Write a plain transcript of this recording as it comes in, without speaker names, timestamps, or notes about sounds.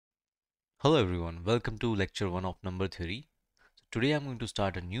Hello everyone, welcome to lecture 1 of number theory. Today I'm going to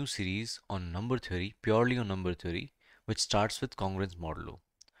start a new series on number theory, purely on number theory, which starts with congruence modulo.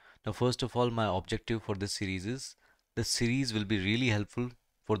 Now first of all, my objective for this series is this series will be really helpful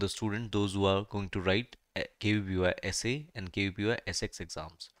for the student, those who are going to write KVPY essay and KVPY SX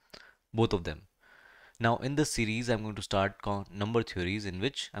exams, both of them. Now in this series I'm going to start number theories, in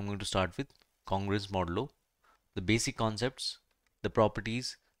which I'm going to start with congruence modulo, the basic concepts, the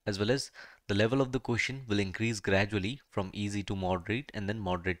properties, as well as the level of the question will increase gradually from easy to moderate and then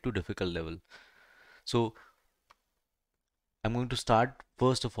moderate to difficult level. So I'm going to start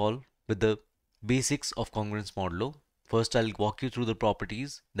first of all with the basics of congruence modulo. First I'll walk you through the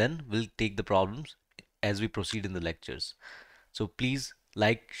properties, then we'll take the problems as we proceed in the lectures. So please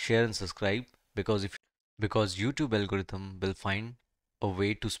like, share and subscribe, because YouTube algorithm will find a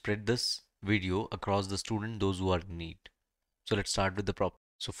way to spread this video across the student, those who are in need. So let's start with the prop.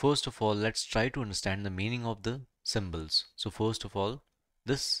 So first of all, let's try to understand the meaning of the symbols. So first of all,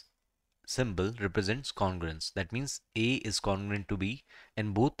 this symbol represents congruence. That means A is congruent to B,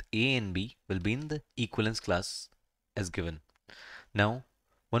 and both A and B will be in the equivalence class as given. Now,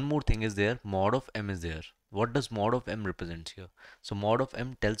 one more thing is there, mod of M is there. What does mod of M represent here? So mod of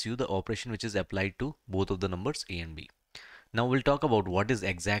M tells you the operation which is applied to both of the numbers A and B. Now we'll talk about what is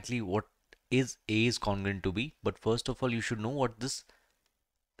A is congruent to B, but first of all you should know what this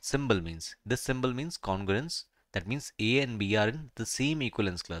symbol means. This symbol means congruence. That means A and B are in the same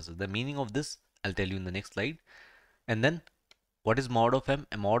equivalence classes. The meaning of this I'll tell you in the next slide. And then what is mod of M?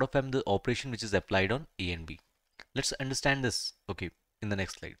 A mod of M, the operation which is applied on A and B. Let's understand this, okay, in the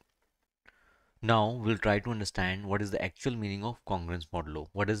next slide. Now we'll try to understand what is the actual meaning of congruence modulo.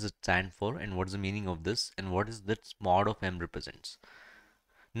 What does it stand for, and what is the meaning of this, and what is that mod of M represents.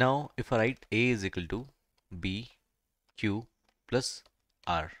 Now if I write A is equal to B Q plus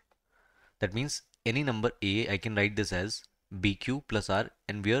R, that means any number A, I can write this as BQ plus R,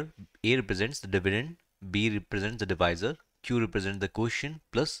 and where A represents the dividend, B represents the divisor, Q represents the quotient,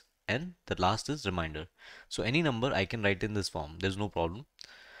 plus and the last is remainder. So any number I can write in this form, there's no problem.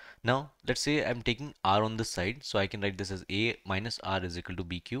 Now let's say I'm taking R on this side, so I can write this as A minus R is equal to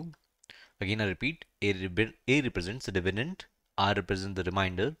BQ. Again I repeat, A represents the dividend, R represents the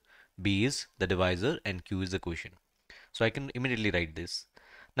remainder, B is the divisor, and Q is the quotient. So I can immediately write this.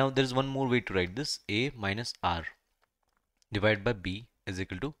 Now there is one more way to write this. A minus R divided by B is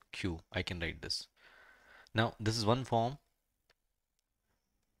equal to Q. I can write this. Now this is one form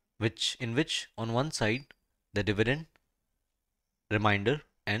in which on one side the dividend, remainder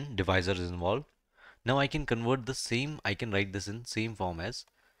and divisor is involved. Now I can convert the same, I can write this in same form as,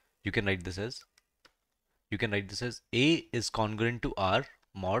 you can write this as A is congruent to R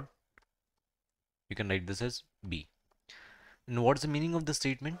mod, you can write this as B. And what's the meaning of the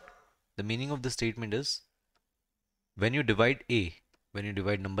statement? The meaning of the statement is when you divide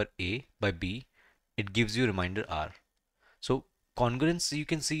number A by B, it gives you remainder R. So congruence you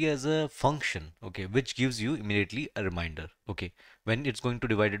can see as a function, okay, which gives you immediately a remainder, okay, when it's going to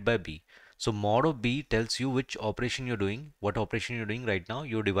divide it by B. So mod of B tells you which operation you're doing, what operation you're doing right now.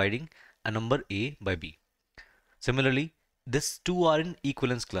 You're dividing a number A by B. Similarly, these two are in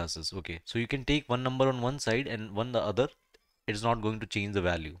equivalence classes, okay, so you can take one number on one side and one the other, it's not going to change the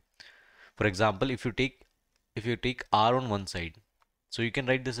value. For example, if you take R on one side, so you can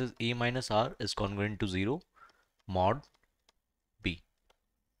write this as A minus R is congruent to 0 mod B.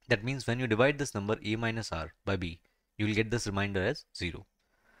 That means when you divide this number A minus R by B, you will get this remainder as 0.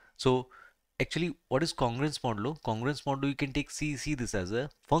 So actually what is congruence modulo? Congruence modulo you can see this as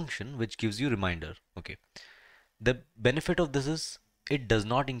a function which gives you remainder, okay. The benefit of this is it does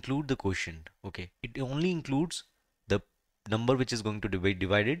not include the quotient, okay. It only includes the number which is going to be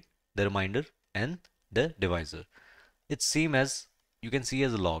divided, the remainder and the divisor. It's same as you can see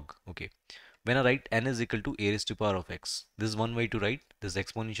as a log, okay. When I write n is equal to a raised to power of x, this is one way to write this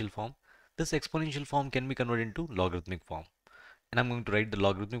exponential form. This exponential form can be converted into logarithmic form, and I'm going to write the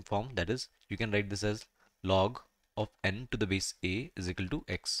logarithmic form, that is you can write this as log of n to the base a is equal to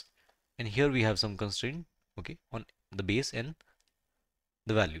x, and here we have some constraint, okay, on the base and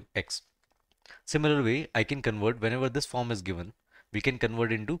the value x. Similar way I can convert whenever this form is given, we can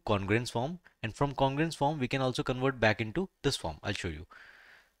convert into congruence form, and from congruence form we can also convert back into this form. I'll show you.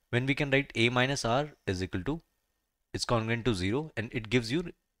 When we can write A minus R is equal to, it's congruent to 0, and it gives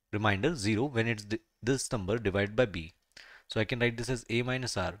you remainder 0 when it's this number divided by B. So I can write this as A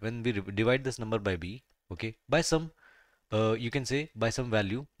minus R when we divide this number by B, okay, by some you can say by some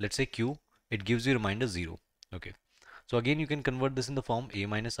value, let's say Q, it gives you remainder 0, okay. So again you can convert this in the form A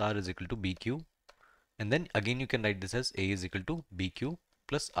minus R is equal to BQ, and then again you can write this as A is equal to BQ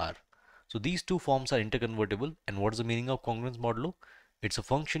plus R. So these two forms are interconvertible. And what is the meaning of congruence modulo? It's a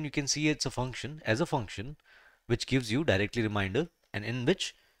function. You can see it's a function as a function which gives you directly reminder, and in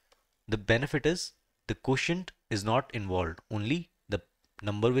which the benefit is the quotient is not involved, only the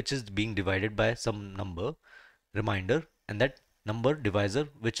number which is being divided by some number reminder, and that number divisor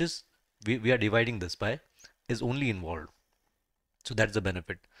which is we are dividing this by is only involved. So that's the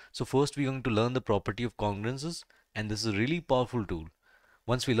benefit. So first we're going to learn the property of congruences, and this is a really powerful tool.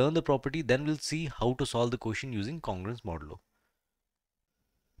 Once we learn the property, then we'll see how to solve the question using congruence modulo.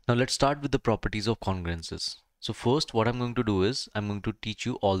 Now let's start with the properties of congruences. So first what I'm going to do is I'm going to teach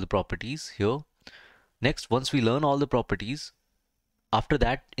you all the properties here. Next, once we learn all the properties, after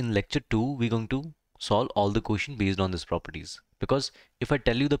that in lecture 2 we're going to solve all the question based on these properties, because if I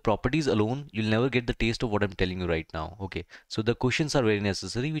tell you the properties alone, you'll never get the taste of what I'm telling you right now. Okay, so the questions are very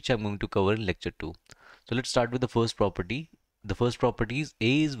necessary, which I'm going to cover in lecture 2. So let's start with the first property. The first property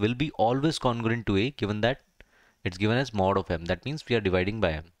is will be always congruent to a, given that it's given as mod of m. That means we are dividing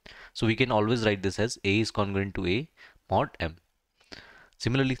by m. So we can always write this as a is congruent to a mod m.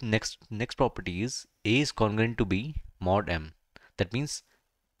 Similarly, next property is a is congruent to b mod m. That means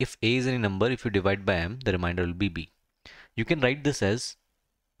if a is any number, if you divide by m, the remainder will be b. You can write this as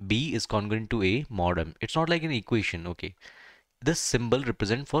b is congruent to a mod m. It's not like an equation, okay? This symbol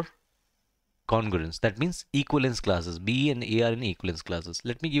represent for congruence. That means equivalence classes. B and A are in equivalence classes.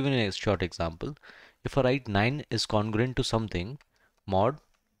 Let me give you a short example. If I write 9 is congruent to something mod,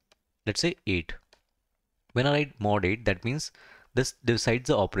 let's say 8. When I write mod 8, that means this decides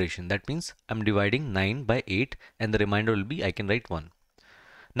the operation. That means I'm dividing 9 by 8, and the remainder will be, I can write 1.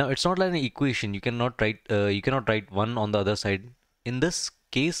 Now it's not like an equation. You cannot write 1 on the other side. In this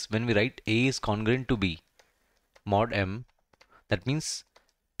case, when we write A is congruent to B mod m, that means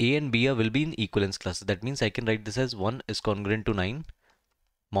A and B will be in equivalence classes. That means I can write this as 1 is congruent to 9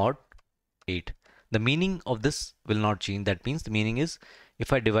 mod 8. The meaning of this will not change. That means the meaning is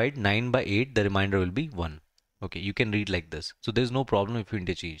if I divide 9 by 8, the remainder will be 1. Okay, you can read like this. So there's no problem if you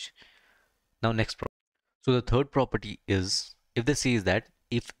interchange. Now next problem. So the third property is, if they say is that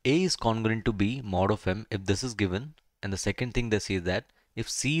if A is congruent to B mod of M, if this is given, and the second thing they say is that if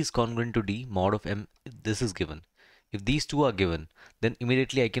C is congruent to D mod of M, if this is given. If these two are given, then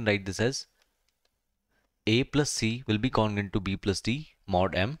immediately I can write this as A plus C will be congruent to B plus D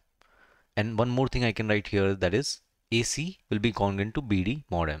mod M. And one more thing I can write here, that is AC will be congruent to BD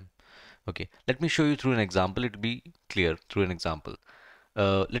mod M. Okay, let me show you through an example. It will be clear through an example.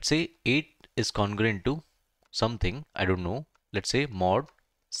 Let's say 8 is congruent to something, I don't know, let's say mod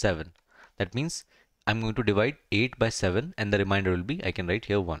 7. That means I'm going to divide 8 by 7, and the remainder will be, I can write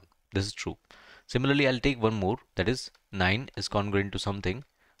here 1. This is true. Similarly, I'll take one more, that is 9 is congruent to something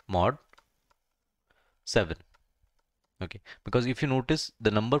mod 7. Okay, because if you notice,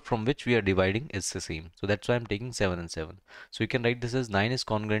 the number from which we are dividing is the same, so that's why I'm taking 7 and 7. So you can write this as 9 is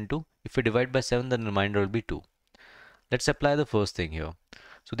congruent to, if we divide by 7, then the remainder will be 2. Let's apply the first thing here.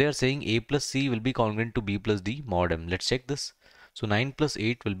 So they are saying A plus C will be congruent to B plus D mod M. Let's check this. So 9 plus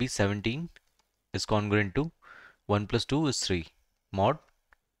 8 will be 17 is congruent to 1 plus 2 is 3 mod,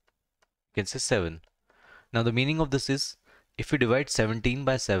 you can say 7. Now the meaning of this is, if we divide 17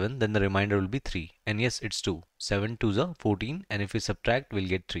 by 7, then the remainder will be 3. And yes, it's 2. 7 2s are 14, and if we subtract, we'll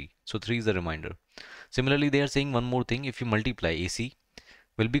get 3. So 3 is the remainder. Similarly, they are saying one more thing. If you multiply, AC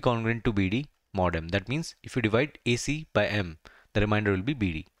will be congruent to BD mod M. That means if you divide AC by M, the remainder will be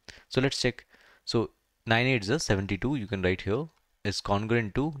BD. So let's check. So 9 8s are 72. You can write here is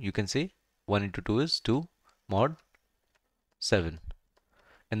congruent to, you can say 1 into 2 is 2 mod 7.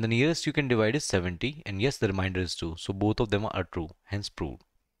 And the nearest you can divide is 70, and yes, the remainder is 2. So both of them are true, hence proved.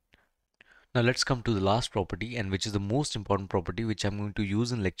 Now let's come to the last property, and which is the most important property, which I'm going to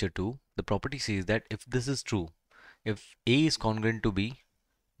use in lecture 2. The property says that if this is true, if A is congruent to B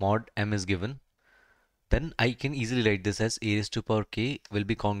mod M is given, then I can easily write this as A raised to power K will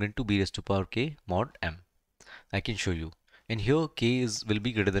be congruent to B raised to power K mod M. I can show you. And here K will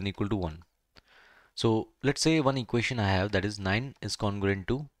be greater than or equal to 1. So let's say one equation I have, that is 9 is congruent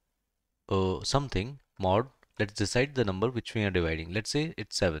to something mod, let's decide the number which we are dividing. Let's say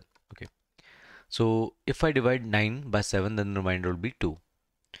it's 7. Okay. So if I divide 9 by 7, then the remainder will be 2.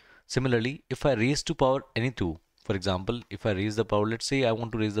 Similarly, if I raise to power any 2, for example, if I raise the power, let's say I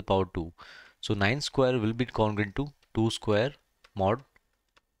want to raise the power 2. So 9 square will be congruent to 2 square mod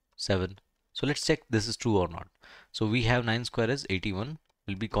 7. So let's check this is true or not. So we have 9 square as 81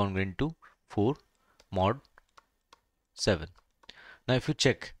 will be congruent to 4 mod 7. Now if you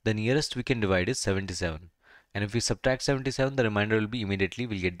check, the nearest we can divide is 77. And if we subtract 77, the remainder will be immediately,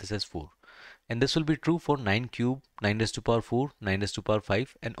 we'll get this as 4. And this will be true for 9 cube, 9 raised to power 4, 9 raised to power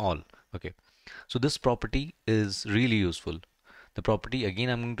 5, and all. Okay, so this property is really useful. The property, again,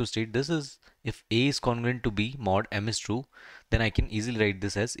 I'm going to state this is if A is congruent to B mod M is true, then I can easily write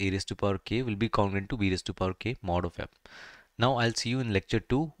this as A raised to power K will be congruent to B raised to power K mod of M. Now I'll see you in lecture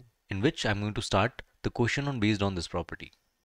 2, in which I'm going to start the question on based on this property.